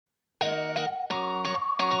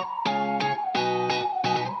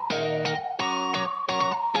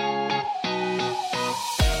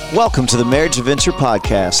Welcome to the Marriage Adventure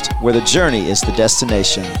Podcast, where the journey is the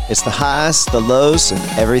destination. It's the highs, the lows, and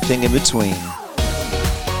everything in between.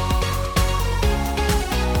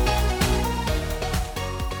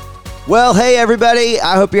 Well, hey, everybody.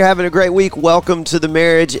 I hope you're having a great week. Welcome to the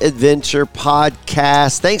Marriage Adventure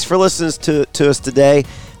Podcast. Thanks for listening to us today.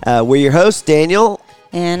 We're your hosts, Daniel.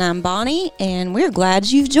 And I'm Bonnie, and we're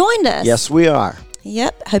glad you've joined us. Yes, we are.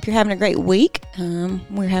 Yep. Hope you're having a great week.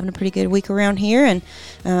 We're having a pretty good week around here. And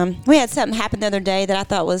we had something happen the other day that I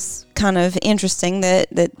thought was kind of interesting that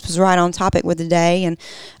was right on topic with the day. And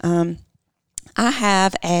I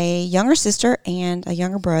have a younger sister and a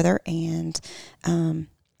younger brother. And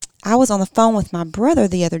I was on the phone with my brother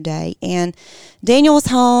the other day. And Daniel was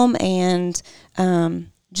home. And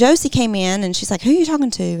Josie came in and she's like, "Who are you talking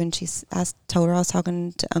to?" And I told her I was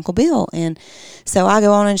talking to Uncle Bill. And so I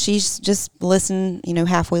go on and she's just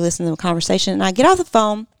halfway listening to the conversation. And I get off the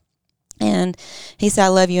phone and he said, "I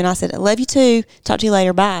love you." And I said, "I love you too. Talk to you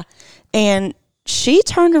later. Bye." And she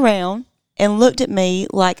turned around and looked at me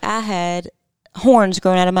like I had horns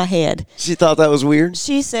growing out of my head. She thought that was weird?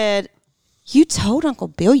 She said, "You told Uncle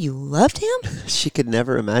Bill you loved him?" She could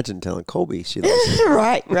never imagine telling Colby she loves him.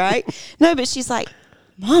 Right. No, but she's like,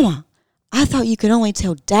 "Mama, I thought you could only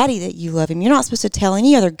tell Daddy that you love him. You're not supposed to tell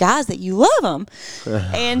any other guys that you love him."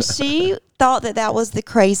 And she thought that was the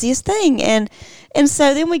craziest thing. And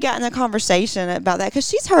so then we got in a conversation about that because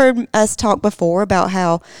she's heard us talk before about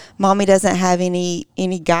how Mommy doesn't have any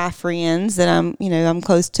guy friends that I'm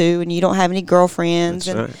close to, and you don't have any girlfriends.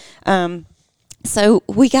 That's and right. So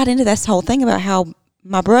we got into this whole thing about how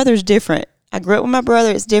my brother's different. I grew up with my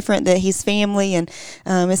brother. It's different, that he's family, and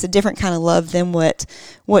it's a different kind of love than what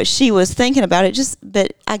she was thinking about it.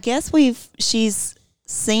 But I guess she's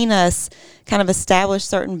seen us kind of establish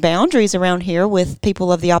certain boundaries around here with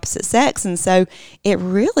people of the opposite sex, and so it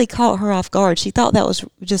really caught her off guard. She thought that was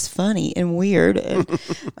just funny and weird,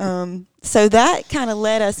 and so that kind of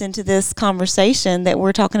led us into this conversation that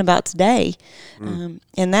we're talking about today,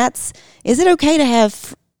 and that's: is it okay to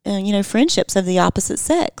have friendships of the opposite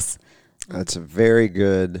sex? That's a very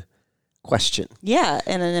good question. Yeah,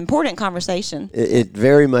 and an important conversation. It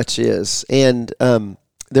very much is. And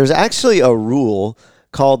there's actually a rule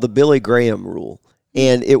called the Billy Graham rule.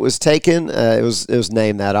 And it was taken, it was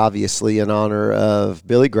named that, obviously, in honor of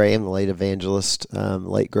Billy Graham, the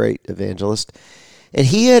late great evangelist. And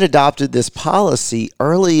he had adopted this policy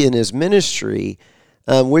early in his ministry,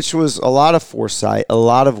 which was a lot of foresight, a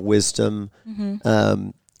lot of wisdom,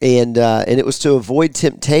 And it was to avoid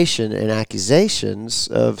temptation and accusations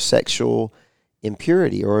of sexual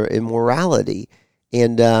impurity or immorality.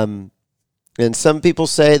 And some people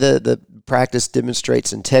say that the practice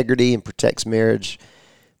demonstrates integrity and protects marriage,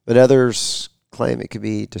 but others claim it could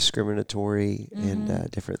be discriminatory and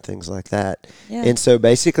different things like that. Yeah. And so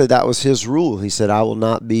basically that was his rule. He said, "I will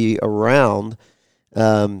not be around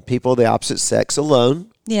people of the opposite sex alone,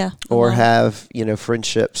 or have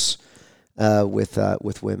friendships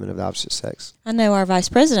with women of the opposite sex." I know our vice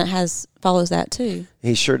president follows that too.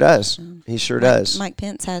 He sure does. Does. Mike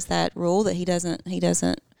Pence has that rule that he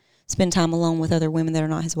doesn't spend time alone with other women that are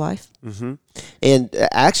not his wife. Mm-hmm. And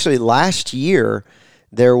actually, last year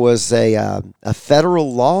there was a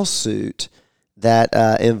federal lawsuit that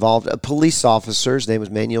involved a police officer. His name was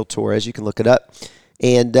Manuel Torres. You can look it up.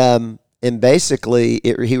 And basically,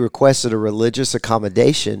 he requested a religious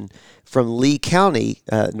accommodation from Lee County,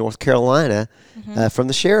 North Carolina, from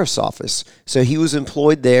the sheriff's office. So he was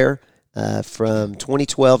employed there from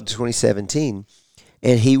 2012 to 2017.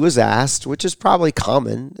 And he was asked, which is probably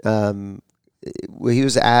common, he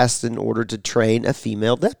was asked in order to train a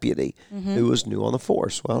female deputy who was new on the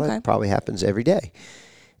force. Well, that probably happens every day.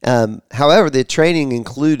 However, the training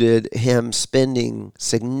included him spending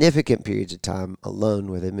significant periods of time alone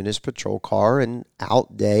with him in his patrol car and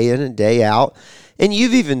out day in and day out. And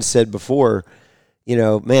you've even said before,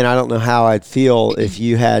 man, I don't know how I'd feel if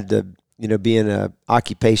you had to, be in an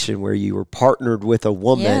occupation where you were partnered with a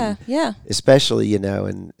woman, especially, and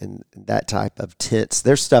that type of tense.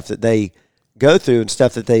 There's stuff that they go through and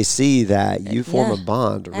stuff that they see that you form a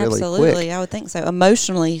bond really quick. Absolutely, I would think so.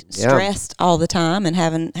 Emotionally stressed all the time and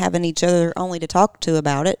having each other only to talk to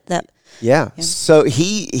about it. So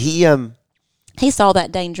he saw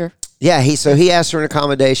that danger. Yeah, he asked for an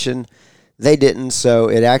accommodation. They didn't, so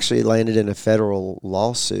it actually landed in a federal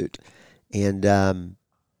lawsuit.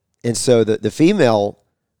 And so the female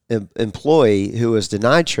employee who was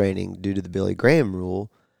denied training due to the Billy Graham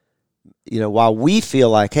rule, while we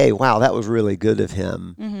feel like, hey, wow, that was really good of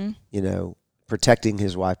him, protecting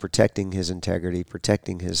his wife, protecting his integrity,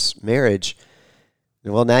 protecting his marriage.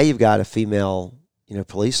 Well, now you've got a female,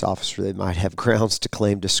 police officer, they might have grounds to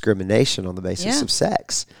claim discrimination on the basis of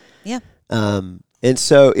sex. Yeah. And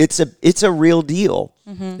so it's a real deal.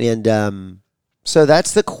 And so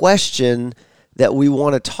that's the question that we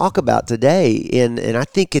want to talk about today. And I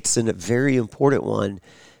think it's a very important one.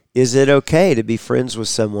 Is it okay to be friends with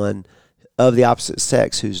someone of the opposite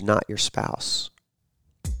sex who's not your spouse?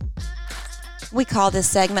 We call this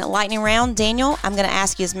segment Lightning Round. Daniel, I'm going to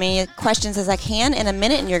ask you as many questions as I can in a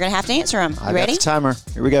minute, and you're going to have to answer them. You ready? I got the timer.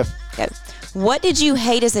 Here we go. Go. What did you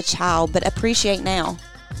hate as a child but appreciate now?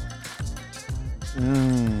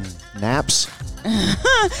 Naps.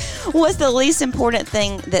 What's the least important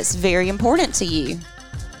thing that's very important to you?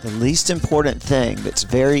 The least important thing that's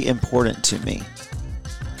very important to me.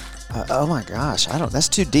 Oh my gosh, that's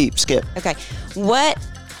too deep. Skip. Okay. What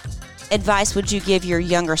advice would you give your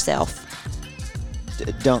younger self?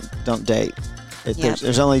 Don't date.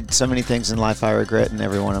 There's only so many things in life I regret, and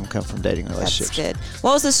every one of them come from dating relationships. That's good.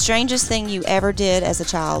 What was the strangest thing you ever did as a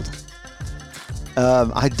child?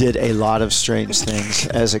 I did a lot of strange things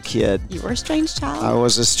as a kid. You were a strange child? I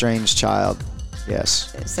was a strange child.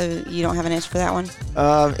 Yes. So you don't have an answer for that one?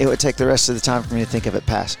 It would take the rest of the time for me to think of it.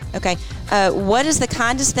 Pass. Okay. What is the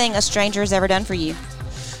kindest thing a stranger has ever done for you?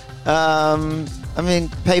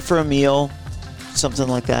 Pay for a meal, something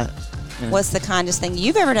like that. What's the kindest thing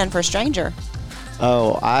you've ever done for a stranger?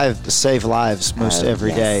 Oh, I've saved lives most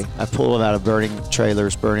every day. I pull them out of burning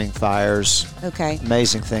trailers, burning fires. Okay.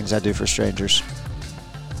 Amazing things I do for strangers.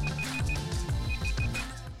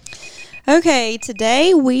 Okay,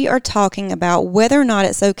 today we are talking about whether or not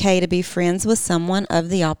it's okay to be friends with someone of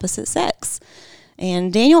the opposite sex.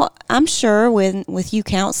 And Daniel, I'm sure with you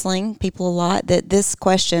counseling people a lot that this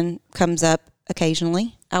question comes up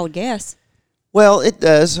occasionally, I would guess. Well, it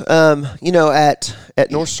does. At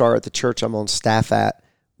North Star, at the church I'm on staff at,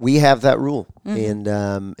 we have that rule, and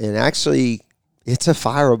actually, it's a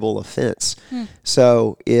fireable offense.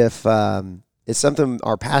 So if it's something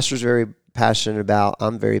our pastor's very passionate about,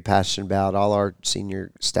 I'm very passionate about, all our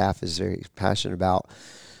senior staff is very passionate about,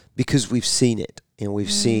 because we've seen it and we've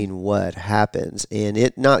seen what happens, and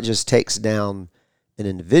it not just takes down an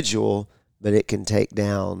individual, but it can take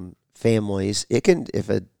down families. It can, if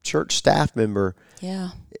a church staff member,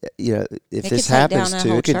 if this happens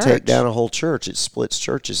to, it can take down a whole church. It splits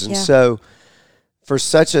churches. And so for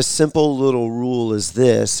such a simple little rule as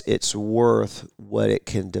this, it's worth what it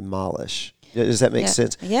can demolish. Does that make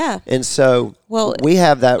sense? Yeah. And so we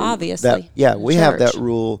have that. Obviously. We have that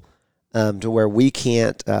rule to where we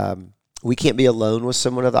can't be alone with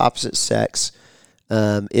someone of the opposite sex.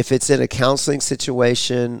 If it's in a counseling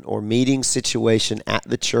situation or meeting situation at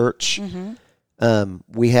the church,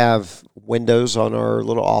 we have windows on our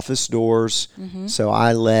little office doors. So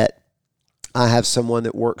I have someone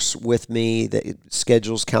that works with me that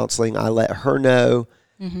schedules counseling. I let her know,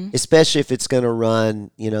 especially if it's going to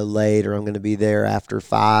run, late, or I'm going to be there after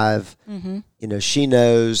 5. She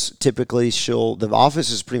knows. Typically, the office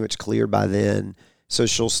is pretty much clear by then. So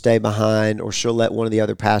she'll stay behind, or she'll let one of the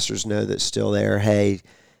other pastors know that's still there. Hey,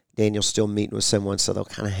 Daniel's still meeting with someone, so they'll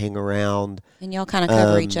kind of hang around. And y'all kind of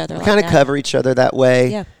cover each other. Cover each other that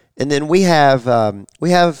way. Yeah. And then we have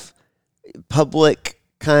public,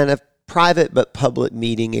 kind of private but public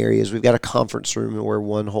meeting areas. We've got a conference room where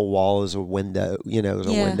one whole wall is a window.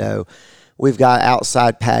 Window. We've got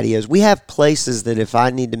outside patios. We have places that if I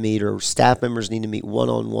need to meet, or staff members need to meet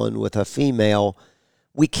one-on-one with a female,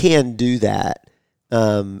 we can do that.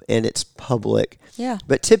 And it's public. Yeah.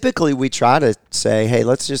 But typically we try to say, hey,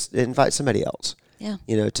 let's just invite somebody else,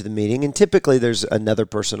 to the meeting. And typically there's another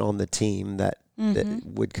person on the team that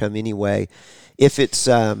would come anyway. If it's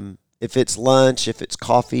lunch, if it's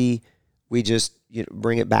coffee, we just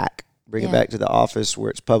bring it back. Bring it back to the office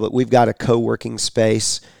where it's public. We've got a co-working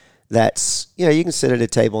space that's, you can sit at a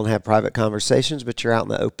table and have private conversations, but you're out in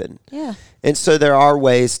the open. Yeah. And so there are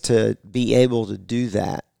ways to be able to do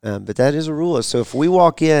that. But that is a rule. So if we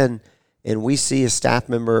walk in and we see a staff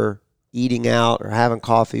member eating out or having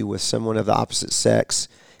coffee with someone of the opposite sex,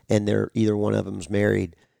 and either one of them's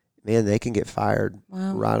married, man, they can get fired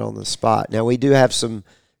right on the spot. Now, we do have some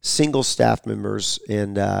single staff members,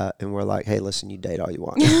 and we're like, hey, listen, you date all you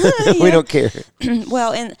want. We don't care.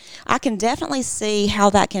 Well, and I can definitely see how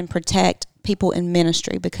that can protect people in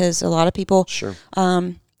ministry, because a lot of people,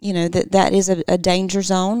 that is a danger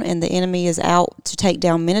zone, and the enemy is out to take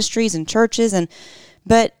down ministries and churches.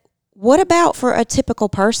 But what about for a typical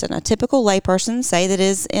person, a typical lay person, say that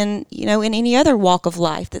is in any other walk of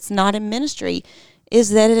life that's not in ministry? Is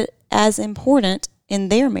that as important in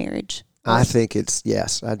their marriage? I think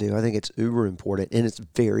yes, I do. I think it's uber important, and it's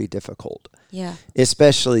very difficult. Yeah.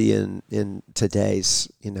 Especially in today's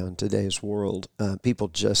world, people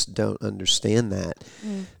just don't understand that.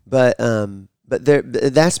 But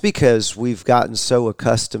that's because we've gotten so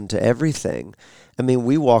accustomed to everything. I mean,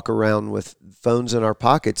 we walk around with phones in our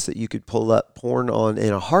pockets that you could pull up porn on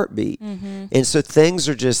in a heartbeat. And so things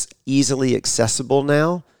are just easily accessible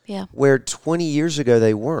now. Yeah. Where 20 years ago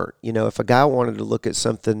they weren't. If a guy wanted to look at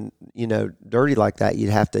something, dirty like that, you'd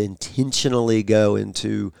have to intentionally go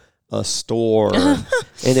into a store. And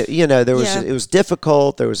it was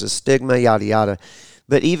difficult. There was a stigma, yada, yada.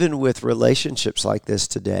 But even with relationships like this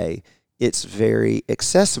today, it's very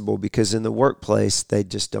accessible because in the workplace, they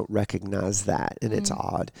just don't recognize that, and it's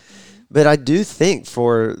odd. But I do think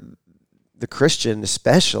for the Christian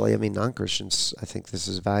especially, I mean, non-Christians, I think this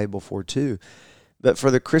is valuable for too. But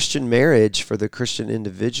for the Christian marriage, for the Christian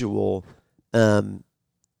individual, the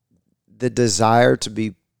desire to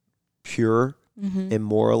be pure and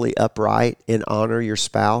morally upright and honor your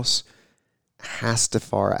spouse has to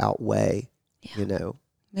far outweigh,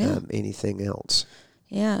 anything else.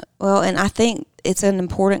 Yeah. Well, and I think it's an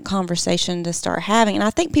important conversation to start having. And I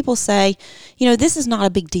think people say, this is not a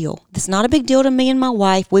big deal. This is not a big deal to me and my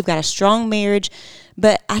wife. We've got a strong marriage.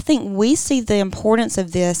 But I think we see the importance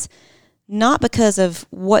of this not because of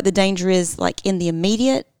what the danger is like in the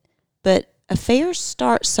immediate, but affairs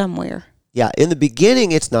start somewhere. Yeah. In the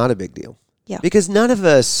beginning, it's not a big deal. Yeah. Because none of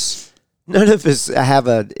us have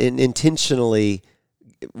intentionally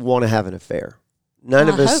want to have an affair. None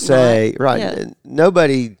of us say, right,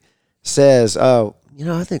 nobody says, oh,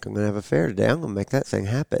 I think I'm going to have an affair today. I'm going to make that thing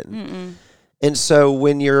happen. And so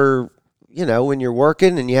when you're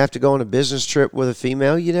working and you have to go on a business trip with a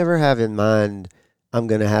female, you never have in mind, I'm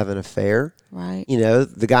going to have an affair. Right.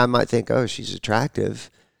 The guy might think, oh, she's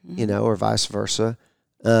attractive, or vice versa.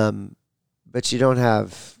 But you don't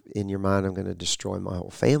have in your mind, I'm going to destroy my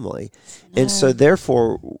whole family. No. And so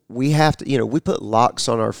therefore we have to, we put locks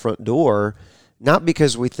on our front door, not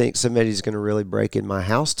because we think somebody's going to really break in my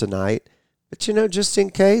house tonight, but just in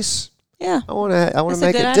case. Yeah. I want to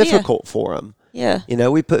make it difficult for them. Yeah.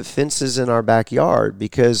 We put fences in our backyard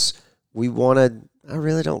because we wanted. I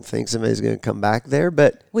really don't think somebody's going to come back there,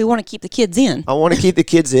 but we want to keep the kids in. I want to keep the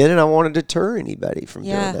kids in, and I want to deter anybody from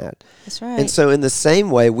doing that. That's right. And so in the same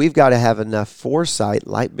way, we've got to have enough foresight,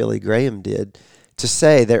 like Billy Graham did, to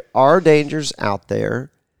say there are dangers out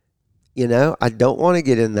there. I don't want to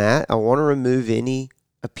get in that. I want to remove any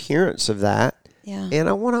appearance of that. Yeah. And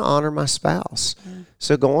I want to honor my spouse. Yeah.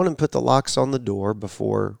 So go on and put the locks on the door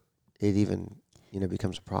before it even,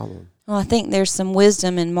 becomes a problem. Well, I think there's some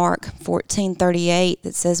wisdom in Mark 14:38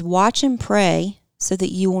 that says, "Watch and pray so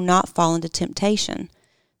that you will not fall into temptation."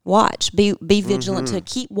 Watch, be vigilant to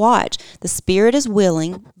keep watch. The spirit is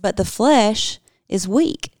willing, but the flesh is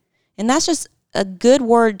weak. And that's just a good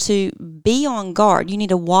word to be on guard. You need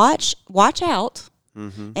to watch out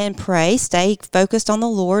and pray, stay focused on the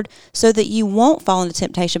Lord so that you won't fall into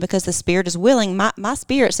temptation because the spirit is willing. My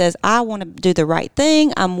spirit says, I want to do the right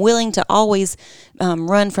thing. I'm willing to always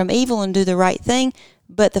run from evil and do the right thing,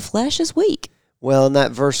 but the flesh is weak. Well, and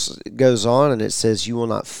that verse goes on and it says, you will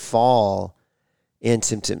not fall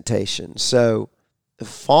into temptation. So the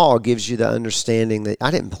fall gives you the understanding that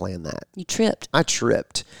I didn't plan that. You tripped. I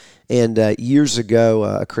tripped. And years ago,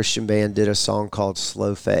 a Christian band did a song called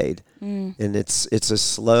Slow Fade. And it's a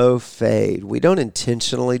slow fade. We don't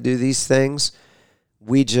intentionally do these things.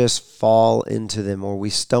 We just fall into them, or we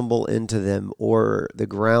stumble into them, or the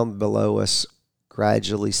ground below us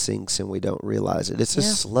gradually sinks and we don't realize it. It's a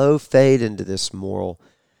slow fade into this moral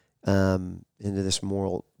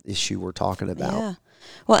issue we're talking about. Yeah.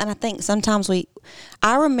 Well, and I think sometimes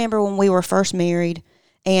I remember when we were first married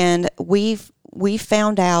and we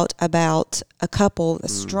found out about a couple, a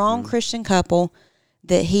strong Christian couple,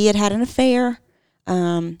 that he had an affair. They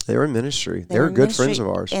were in ministry. They were good friends of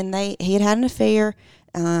ours. And he had an affair,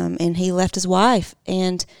 and he left his wife.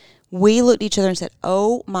 And we looked at each other and said,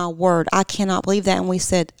 oh, my word, I cannot believe that. And we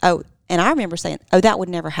said, oh, and I remember saying, oh, that would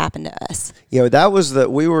never happen to us. That was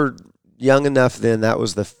we were young enough then, that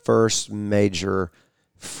was the first major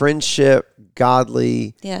friendship,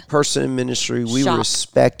 godly person in ministry. We were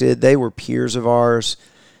respected. They were peers of ours.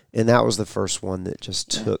 And that was the first one that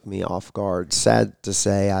just took me off guard. Sad to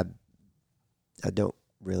say, I don't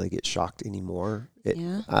really get shocked anymore.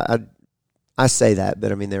 I say that,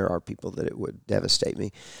 but I mean, there are people that it would devastate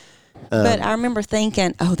me. But I remember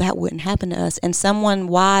thinking, oh, that wouldn't happen to us. And someone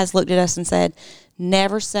wise looked at us and said,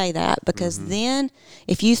 never say that, because then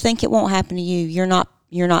if you think it won't happen to you, you're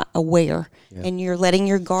not aware and you're letting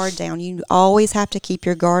your guard down. You always have to keep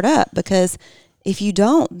your guard up, because if you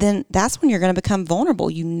don't, then that's when you're going to become vulnerable.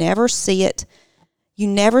 You never see it. You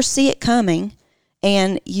never see it coming,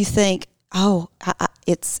 and you think, oh,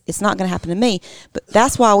 it's not going to happen to me. But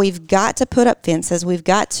that's why we've got to put up fences. We've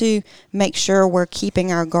got to make sure we're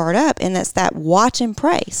keeping our guard up, and that's that watch and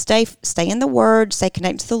pray. Stay in the Word, stay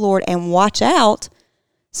connected to the Lord, and watch out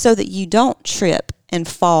so that you don't trip and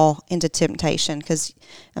fall into temptation. Because,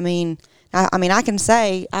 I can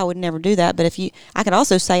say I would never do that, but I could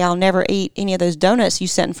also say I'll never eat any of those donuts you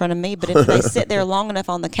set in front of me, but if they sit there long enough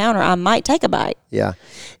on the counter, I might take a bite. Yeah.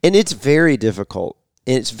 And it's very difficult.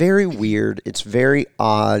 It's very weird. It's very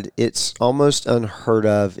odd. It's almost unheard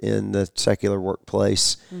of in the secular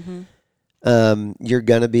workplace. Mm-hmm. You're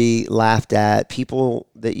going to be laughed at. People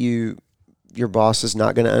that your boss is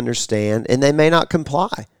not going to understand, and they may not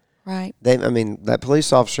comply. Right. That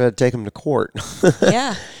police officer had to take him to court.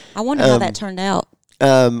 Yeah. I wonder how that turned out.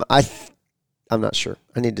 I'm not sure.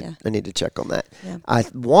 I need to check on that. Yeah. I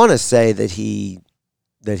want to say that he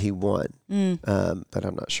won, but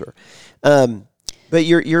I'm not sure. But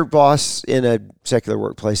your boss in a secular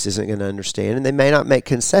workplace isn't going to understand, and they may not make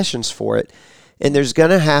concessions for it. And there's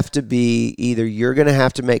going to have to be either you're going to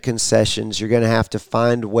have to make concessions, you're going to have to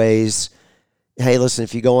find ways. Hey, listen,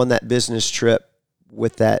 if you go on that business trip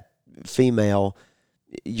with that female,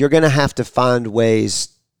 you're going to have to find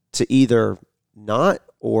ways to either not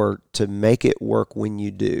or to make it work when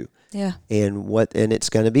you do. Yeah. And it's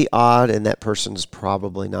going to be odd, and that person's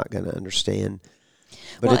probably not going to understand.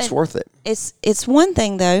 But it's worth it. It's one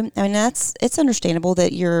thing though. It's understandable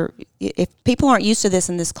that if people aren't used to this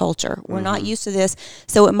in this culture, we're not used to this.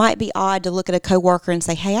 So it might be odd to look at a coworker and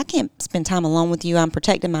say, "Hey, I can't spend time alone with you. I'm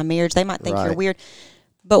protecting my marriage." They might think you're weird.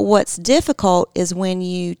 But what's difficult is when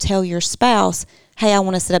you tell your spouse, "Hey, I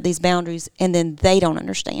want to set up these boundaries," and then they don't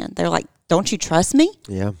understand. They're like, "Don't you trust me?"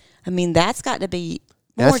 Yeah. That's got to be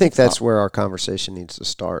more I think difficult. that's where our conversation needs to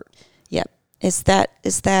start. Yep. It's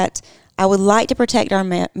that I would like to protect our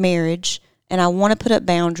marriage, and I want to put up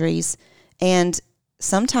boundaries, and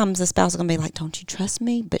sometimes the spouse is going to be like, "Don't you trust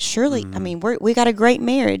me?" But surely, we got a great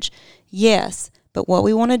marriage. Yes. But what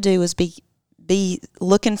we want to do is be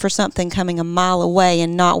looking for something coming a mile away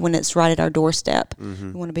and not when it's right at our doorstep.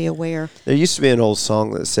 We want to be aware. There used to be an old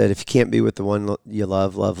song that said, "If you can't be with the one you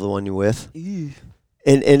love the one you're with." Ew.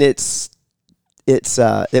 And it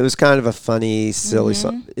was kind of a funny, silly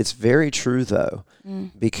song. It's very true though,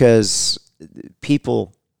 because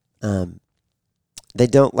people, they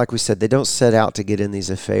don't, like we said, they don't set out to get in these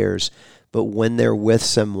affairs, but when they're with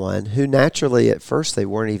someone who naturally at first they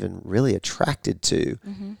weren't even really attracted to,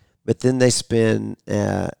 but then they spend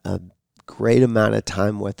a great amount of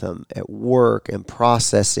time with them at work and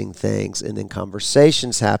processing things, and then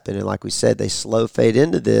conversations happen, and like we said, they slow fade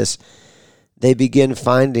into this. They begin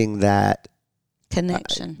finding that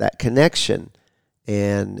connection,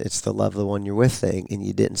 and it's the love the one you're with thing, and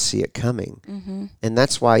you didn't see it coming. And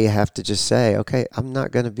that's why you have to just say, okay, I'm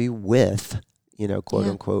not going to be with, quote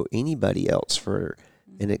unquote, anybody else for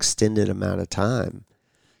an extended amount of time.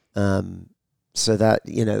 So that,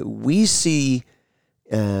 we see,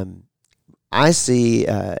 I see,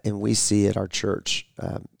 and we see at our church,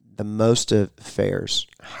 the most affairs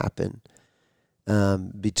happen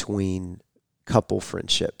between couple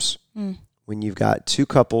friendships. When you've got two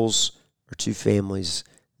couples or two families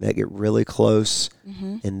that get really close,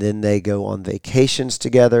 and then they go on vacations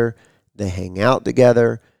together, they hang out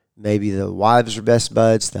together, maybe the wives are best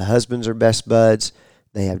buds, the husbands are best buds,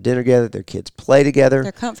 they have dinner together, their kids play together.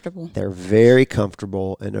 They're comfortable. They're very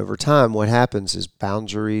comfortable, and over time what happens is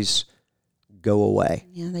boundaries go away.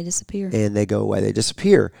 Yeah, they disappear. And they go away, they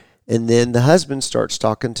disappear. And then the husband starts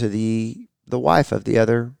talking to the wife of the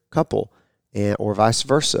other couple, or vice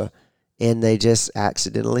versa, and they just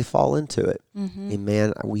accidentally fall into it. And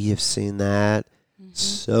man, we have seen that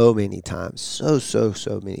so many times,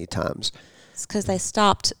 so many times. It's because they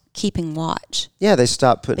stopped keeping watch. Yeah, they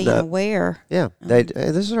stopped putting being up. aware. Yeah, hey,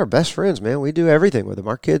 this is our best friends, man. We do everything with them.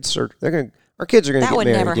 Our kids are going to get married. That would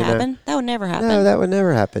never happen. That would never happen. No, that would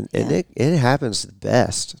never happen. And it happens to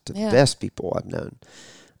the best people I've known.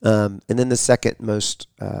 And then the second most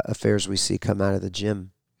affairs we see come out of the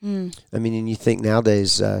gym. And you think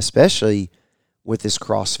nowadays, especially with this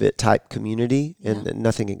CrossFit type community, and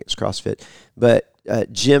nothing against CrossFit, but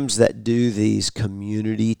gyms that do these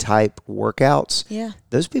community type workouts,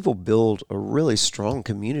 those people build a really strong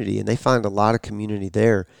community, and they find a lot of community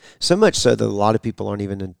there. So much so that a lot of people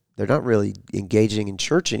they're not really engaging in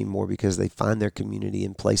church anymore because they find their community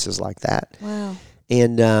in places like that. Wow.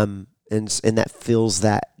 And that fills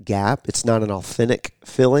that gap. It's not an authentic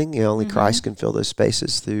filling. Only Christ can fill those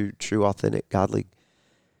spaces through true, authentic, godly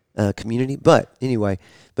community. But anyway,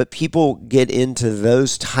 but people get into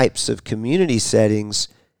those types of community settings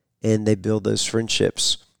and they build those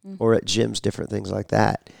friendships, or at gyms, different things like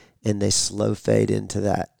that, and they slow fade into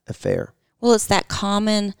that affair. Well, it's that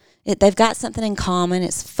common. They've got something in common.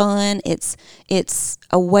 It's fun. It's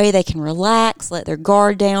a way they can relax, let their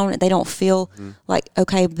guard down. They don't feel like,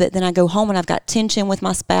 okay, but then I go home and I've got tension with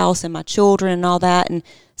my spouse and my children and all that. And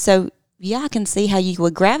so, yeah, I can see how you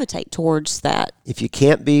would gravitate towards that. If you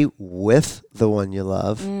can't be with the one you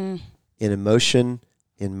love in emotion,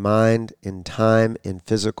 in mind, in time, in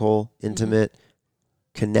physical, intimate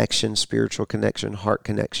connection, spiritual connection, heart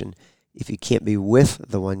connection, if you can't be with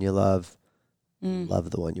the one you love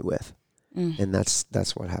the one you're with. And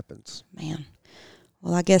that's what happens. Man.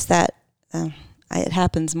 Well, I guess that it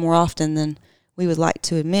happens more often than we would like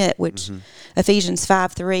to admit, which Ephesians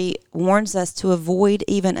 5:3 warns us to avoid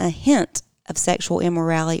even a hint of sexual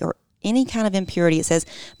immorality or any kind of impurity. It says,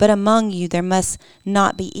 but among you there must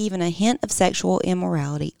not be even a hint of sexual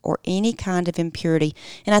immorality or any kind of impurity.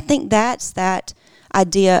 And I think that's that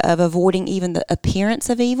idea of avoiding even the appearance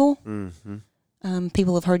of evil.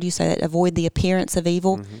 People have heard you say that, avoid the appearance of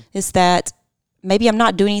evil, is that maybe I'm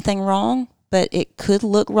not doing anything wrong, but it could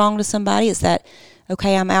look wrong to somebody. It's that,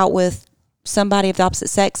 okay, I'm out with somebody of the opposite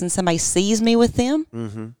sex and somebody sees me with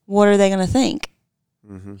them. What are they going to think?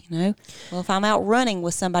 You know, well, if I'm out running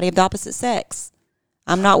with somebody of the opposite sex,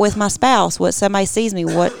 I'm not with my spouse. What somebody sees me,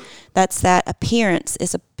 that's that appearance.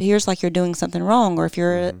 It appears like you're doing something wrong, or if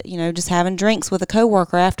you're, just having drinks with a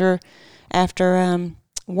coworker after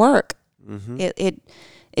work.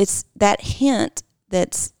 It's that hint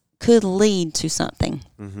that could lead to something.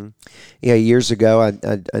 Yeah, years ago,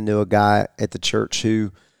 I knew a guy at the church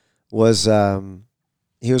who was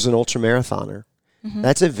he was an ultra marathoner.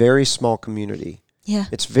 That's a very small community. Yeah,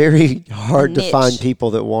 it's very hard to find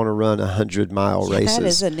people that want to run 100-mile races. That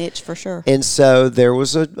is a niche for sure. And so there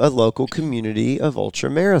was a local community of ultra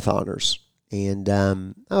marathoners, and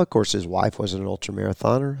of course his wife wasn't an ultra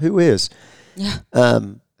marathoner. Who is? Yeah.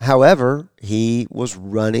 However, he was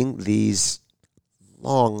running these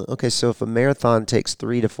long. Okay, so if a marathon takes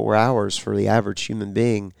 3 to 4 hours for the average human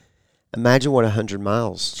being, imagine what 100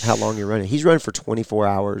 miles, how long you're running. He's running for 24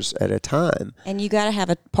 hours at a time. And you got to have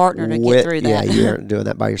a partner to get through that. Yeah, you aren't doing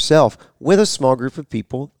that by yourself. With a small group of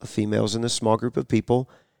people, females in a small group of people,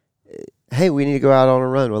 hey, we need to go out on a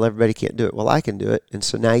run. Well, everybody can't do it. Well, I can do it. And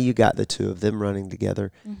so now you got the two of them running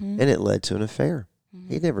together, and it led to an affair.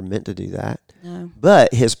 He never meant to do that. No.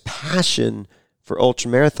 But his passion for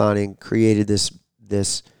ultramarathoning created this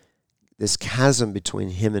chasm between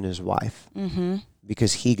him and his wife.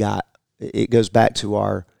 Because it goes back to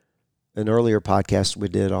an earlier podcast we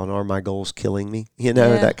did on Are My Goals Killing Me?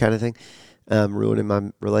 That kind of thing, ruining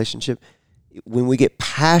my relationship. When we get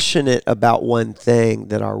passionate about one thing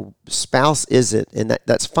that our spouse isn't, and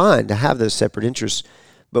that's fine to have those separate interests,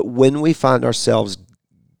 but when we find ourselves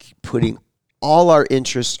putting all our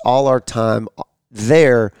interests, all our time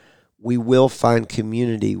there, we will find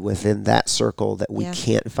community within that circle that we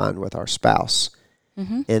can't find with our spouse.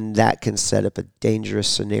 And that can set up a dangerous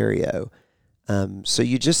scenario. So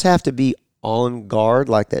you just have to be on guard,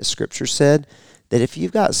 like that scripture said, that if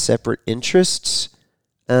you've got separate interests,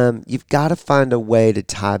 you've got to find a way to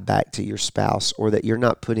tie back to your spouse, or that you're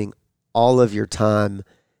not putting all of your time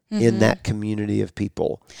in that community of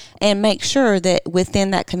people. And make sure that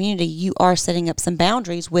within that community, you are setting up some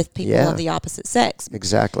boundaries with people of the opposite sex.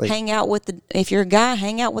 Exactly. If you're a guy,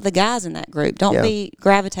 hang out with the guys in that group. Don't be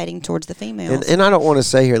gravitating towards the females. And I don't want to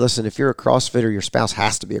say here, listen, if you're a CrossFitter, your spouse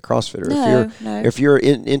has to be a CrossFitter. No. If your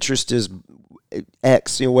interest is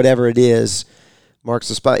X, whatever it is, marks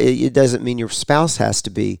the spot, it doesn't mean your spouse has to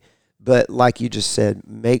be. But like you just said,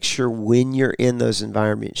 make sure when you're in those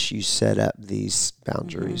environments, you set up these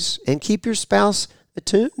boundaries and keep your spouse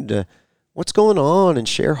attuned to what's going on, and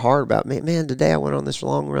share heart about, man, today I went on this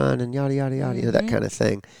long run and yada, yada, yada, that kind of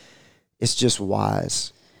thing. It's just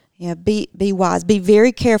wise. Yeah, be wise. Be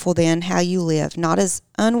very careful then how you live, not as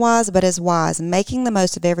unwise, but as wise, making the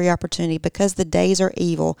most of every opportunity, because the days are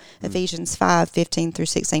evil. Ephesians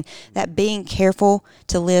 5:15-16. That being careful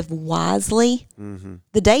to live wisely.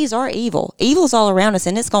 The days are evil. Evil's all around us,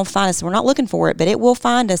 and it's going to find us. We're not looking for it, but it will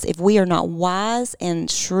find us if we are not wise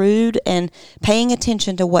and shrewd and paying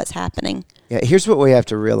attention to what's happening. Yeah, here's what we have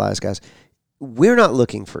to realize, guys. We're not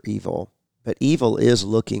looking for evil, but evil is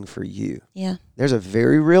looking for you. Yeah. There's a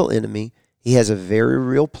very real enemy. He has a very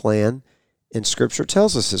real plan, and Scripture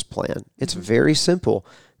tells us his plan. It's very simple.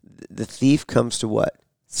 The thief comes to what?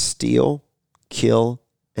 Steal, kill,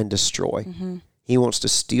 and destroy. He wants to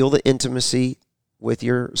steal the intimacy with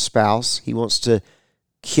your spouse. He wants to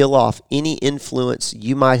kill off any influence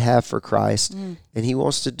you might have for Christ, and he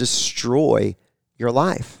wants to destroy your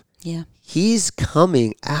life. Yeah. He's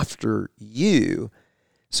coming after you.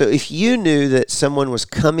 So if you knew that someone was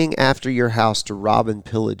coming after your house to rob and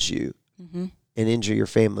pillage you and injure your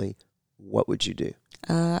family, what would you do?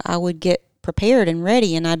 I would get prepared and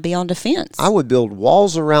ready, and I'd be on defense. I would build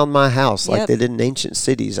walls around my house like they did in ancient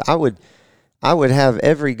cities. I would have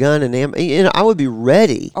every gun and ammo. I would be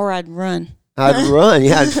ready. Or I'd run. I'd run.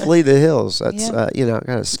 Yeah, I'd flee the hills. That's I got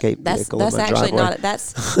an escape vehicle in my That's actually driveway. not.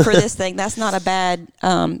 That's for this thing. That's not a bad.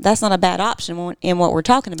 That's not a bad option in what we're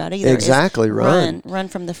talking about either. Exactly, run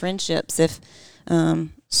from the friendships. If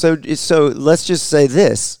so let's just say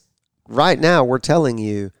this. Right now, we're telling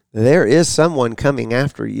you there is someone coming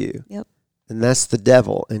after you. Yep. And that's the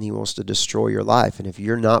devil, and he wants to destroy your life. And if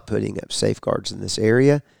you're not putting up safeguards in this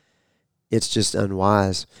area, it's just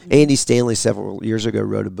unwise. Andy Stanley several years ago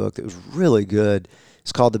wrote a book that was really good.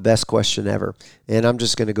 It's called The Best Question Ever. And I'm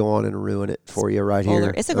just going to go on and ruin it for you right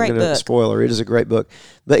here. It's a great book. Spoiler. It is a great book.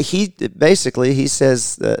 But he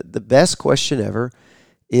says the best question ever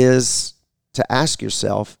is to ask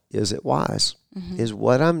yourself, is it wise? Is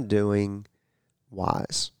what I'm doing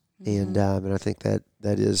wise? And I think that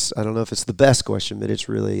is, I don't know if it's the best question, but it's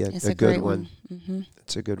really a good one.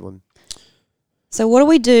 It's a good one. So what do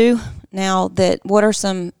we do now? What are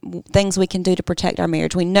some things we can do to protect our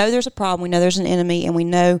marriage? We know there's a problem. We know there's an enemy, and we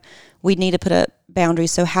know we need to put up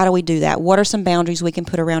boundaries. So how do we do that? What are some boundaries we can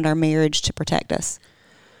put around our marriage to protect us?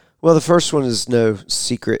 Well, the first one is no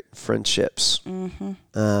secret friendships.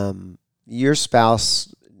 Your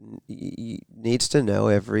spouse needs to know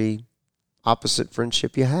every opposite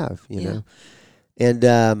friendship you have, you know,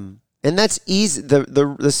 and that's easy.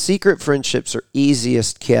 The secret friendships are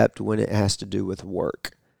easiest kept when it has to do with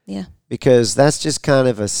work. Yeah. Because that's just kind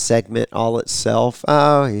of a segment all itself.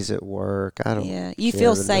 Oh, he's at work. I don't. Yeah. You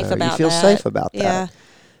feel safe about that. You feel safe about that. Yeah.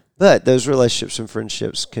 But those relationships and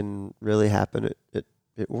friendships can really happen at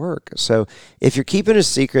work. So if you're keeping a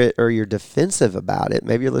secret or you're defensive about it,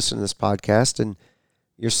 maybe you're listening to this podcast and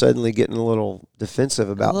you're suddenly getting a little defensive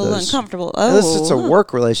about those. A little those. uncomfortable. Unless it's a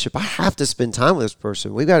work relationship. I have to spend time with this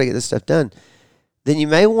person. We've got to get this stuff done. Then you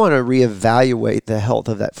may want to reevaluate the health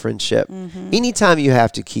of that friendship. Anytime you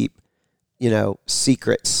have to keep,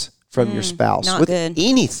 secrets from your spouse not with good.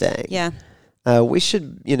 anything. Yeah. We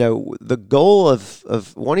should, the goal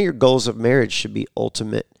of one of your goals of marriage should be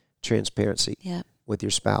ultimate transparency with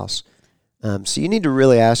your spouse. So you need to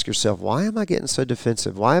really ask yourself, why am I getting so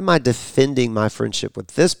defensive? Why am I defending my friendship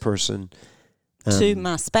with this person? To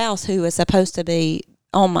my spouse, who is supposed to be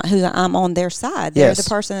who I'm on their side. They're the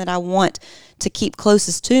person that I want to keep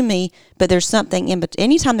closest to me, but there's something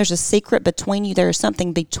anytime there's a secret between you, there is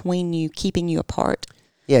something between you keeping you apart.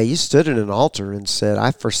 Yeah, you stood at an altar and said,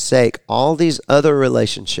 I forsake all these other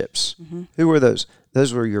relationships. Who were those?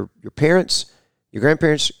 Those were your parents, your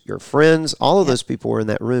grandparents, your friends. All of those people were in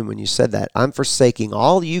that room when you said that. I'm forsaking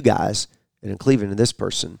all you guys and I'm cleaving to this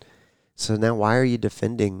person. So now why are you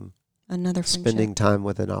defending another friendship? Spending time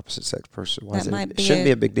with an opposite sex person? Why it shouldn't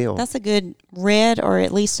be a big deal. That's a good red or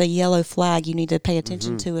at least a yellow flag you need to pay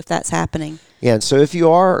attention to if that's happening. Yeah, and so if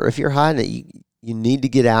you're hiding it, you need to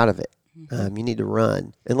get out of it. You need to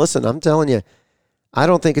run. And listen, I'm telling you, I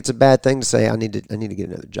don't think it's a bad thing to say I need to get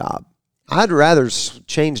another job. I'd rather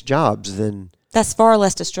change jobs than. That's far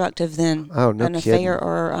less destructive than an kidding. affair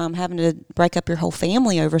or having to break up your whole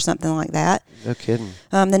family over something like that. No kidding.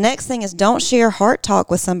 The next thing is don't share heart talk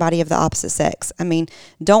with somebody of the opposite sex. I mean,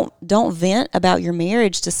 don't vent about your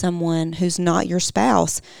marriage to someone who's not your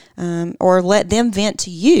spouse, or let them vent to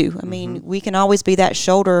you. I mean, we can always be that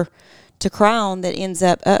shoulder to cry on that ends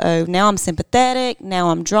up, now I'm sympathetic,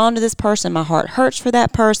 now I'm drawn to this person, my heart hurts for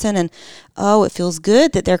that person, and it feels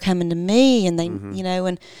good that they're coming to me, and they,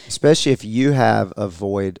 and especially if you have a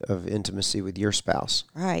void of intimacy with your spouse.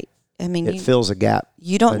 Right. I mean, it fills a gap.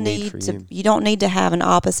 You don't need to have an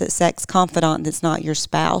opposite sex confidant that's not your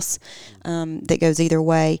spouse, that goes either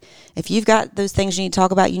way. If you've got those things you need to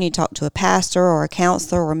talk about, you need to talk to a pastor or a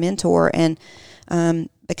counselor or a mentor, and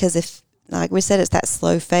because if, like we said, it's that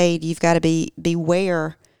slow fade. You've got to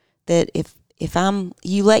beware that if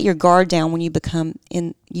you let your guard down when you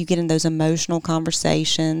get in those emotional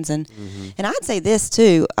conversations, and I'd say this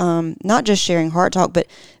too, not just sharing heart talk, but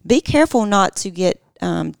be careful not to get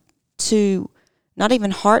to not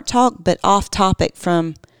even heart talk, but off topic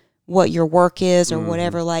from what your work is or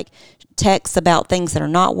whatever, like texts about things that are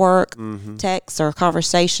not work, texts or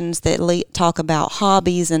conversations that talk about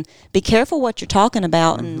hobbies, and be careful what you're talking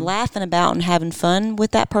about and laughing about and having fun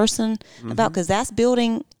with that person about, because that's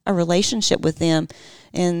building a relationship with them.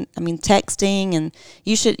 And I mean, texting, and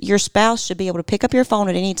your spouse should be able to pick up your phone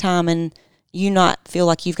at any time and you not feel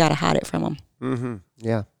like you've got to hide it from them. Mm-hmm.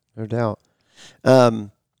 Yeah, no doubt.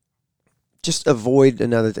 Just avoid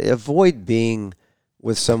another thing. Avoid being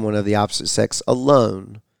with someone of the opposite sex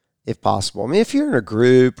alone, if possible. I mean, if you're in a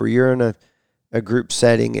group or you're in a group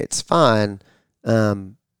setting, it's fine.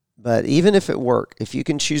 But even if at work, if you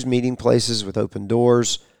can choose meeting places with open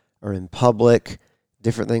doors or in public,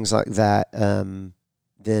 different things like that,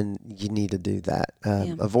 then you need to do that.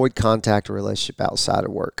 Avoid contact or relationship outside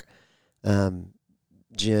of work.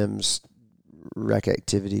 Gyms, rec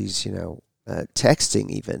activities, texting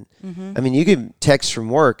even. Mm-hmm. I mean, you can text from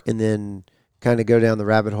work and then kind of go down the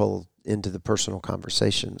rabbit hole into the personal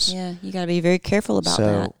conversations. Yeah, you got to be very careful about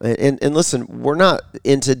that. And listen, we're not,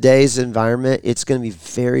 in today's environment, it's going to be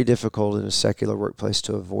very difficult in a secular workplace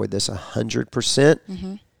to avoid this 100%.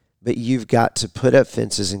 Mm-hmm. But you've got to put up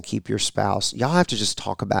fences and keep your spouse. Y'all have to just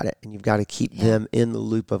talk about it, and you've got to keep them in the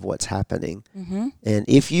loop of what's happening. Mm-hmm. And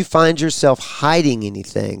if you find yourself hiding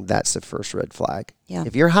anything, that's the first red flag. Yeah.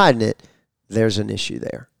 If you're hiding it, there's an issue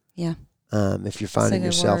there. Yeah. If you're finding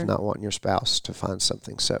yourself word. not wanting your spouse to find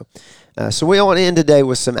something. So we want to end today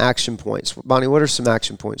with some action points. Bonnie, what are some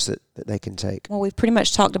action points that they can take? Well, we've pretty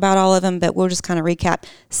much talked about all of them, but we'll just kind of recap.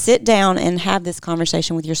 Sit down and have this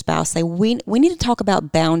conversation with your spouse. Say, we need to talk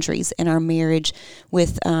about boundaries in our marriage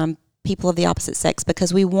with people of the opposite sex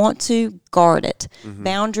because we want to guard it. Mm-hmm.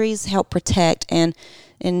 Boundaries help protect. And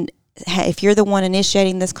if you're the one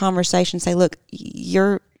initiating this conversation, say, look,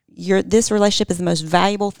 this relationship is the most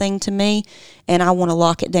valuable thing to me, and I want to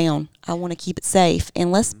lock it down. I want to keep it safe,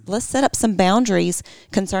 and let's set up some boundaries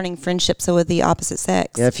concerning friendships with the opposite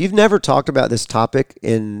sex. Yeah, if you've never talked about this topic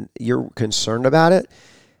and you're concerned about it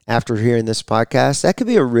after hearing this podcast, that could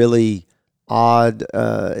be a really odd,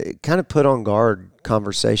 kind of put on guard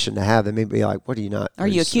conversation to have. They may be like, "What are you not? Are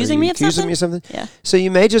you accusing me of something? Yeah. So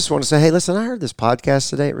you may just want to say, "Hey, listen, I heard this podcast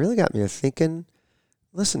today. It really got me to thinking.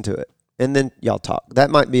 Listen to it." And then y'all talk.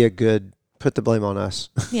 That might be a good, put the blame on us.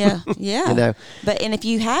 Yeah. But if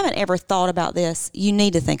you haven't ever thought about this, you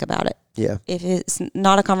need to think about it. Yeah. If it's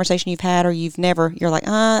not a conversation you've had or you're like,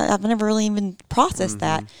 I've never really even processed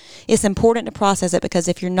that. It's important to process it because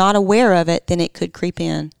if you're not aware of it, then it could creep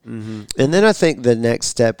in. Mm-hmm. And then I think the next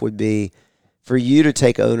step would be for you to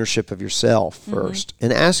take ownership of yourself first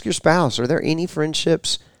and ask your spouse, are there any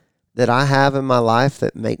friendships that I have in my life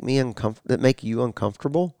that make you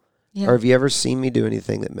uncomfortable? Yeah. Or have you ever seen me do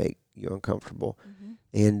anything that make you uncomfortable?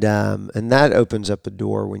 Mm-hmm. And that opens up a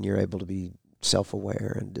door when you're able to be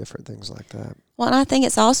self-aware and different things like that. Well, and I think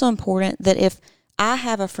it's also important that if I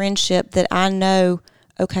have a friendship that I know,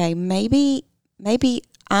 okay, maybe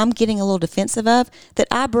I'm getting a little defensive of, that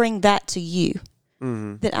I bring that to you.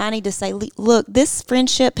 Mm-hmm. That I need to say, look, this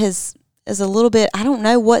friendship is a little bit, I don't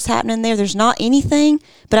know what's happening there. There's not anything,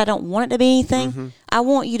 but I don't want it to be anything. Mm-hmm. I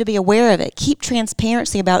want you to be aware of it. Keep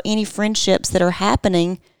transparency about any friendships that are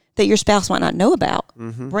happening that your spouse might not know about.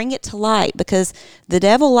 Mm-hmm. Bring it to light because the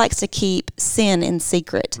devil likes to keep sin in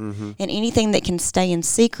secret. Mm-hmm. And anything that can stay in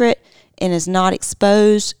secret and is not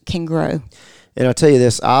exposed can grow. And I'll tell you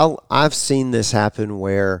this, I've seen this happen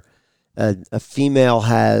where a female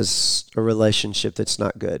has a relationship that's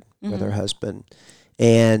not good with her husband.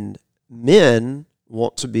 And men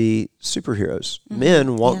want to be superheroes. Mm-hmm.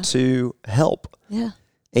 Men want to help. Yeah.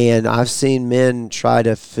 And I've seen men try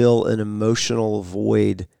to fill an emotional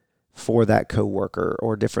void for that coworker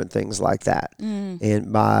or different things like that. Mm.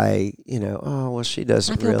 And by, she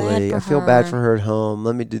doesn't really. I feel bad for her at home.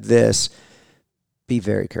 Let me do this. Be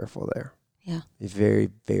very careful there. Yeah. Be very,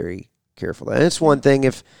 very careful. And it's one thing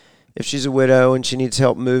if she's a widow and she needs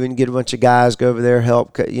help moving, get a bunch of guys, go over there,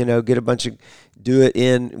 help, do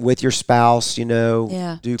it with your spouse, do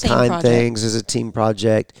team kind project. Things as a team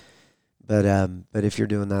project. But if you're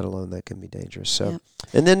doing that alone, that can be dangerous. So,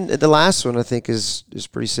 And then the last one I think is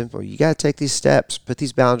pretty simple. You got to take these steps, put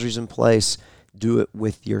these boundaries in place, do it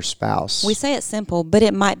with your spouse. We say it's simple, but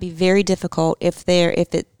it might be very difficult if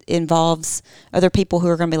it involves other people who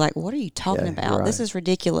are going to be like, what are you talking about? Right. This is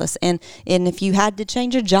ridiculous. And if you had to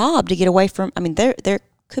change a job to get away from, there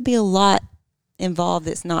could be a lot involved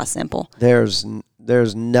that's not simple. There's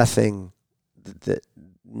nothing that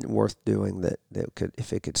worth doing that could,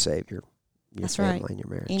 if it could save your that's family right. and your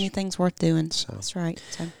marriage. Anything's worth doing. So. That's right.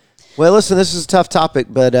 So. Well, listen, this is a tough topic,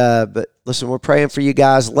 but listen, we're praying for you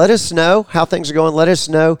guys. Let us know how things are going. Let us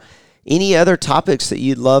know any other topics that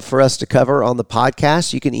you'd love for us to cover on the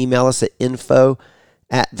podcast. You can email us at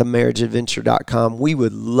info@themarriageadventure.com. We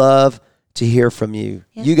would love to hear from you.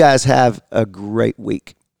 Yeah. You guys have a great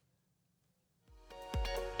week.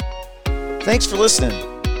 Thanks for listening.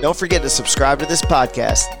 Don't forget to subscribe to this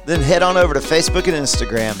podcast. Then head on over to Facebook and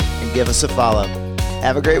Instagram and give us a follow.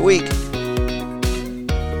 Have a great week.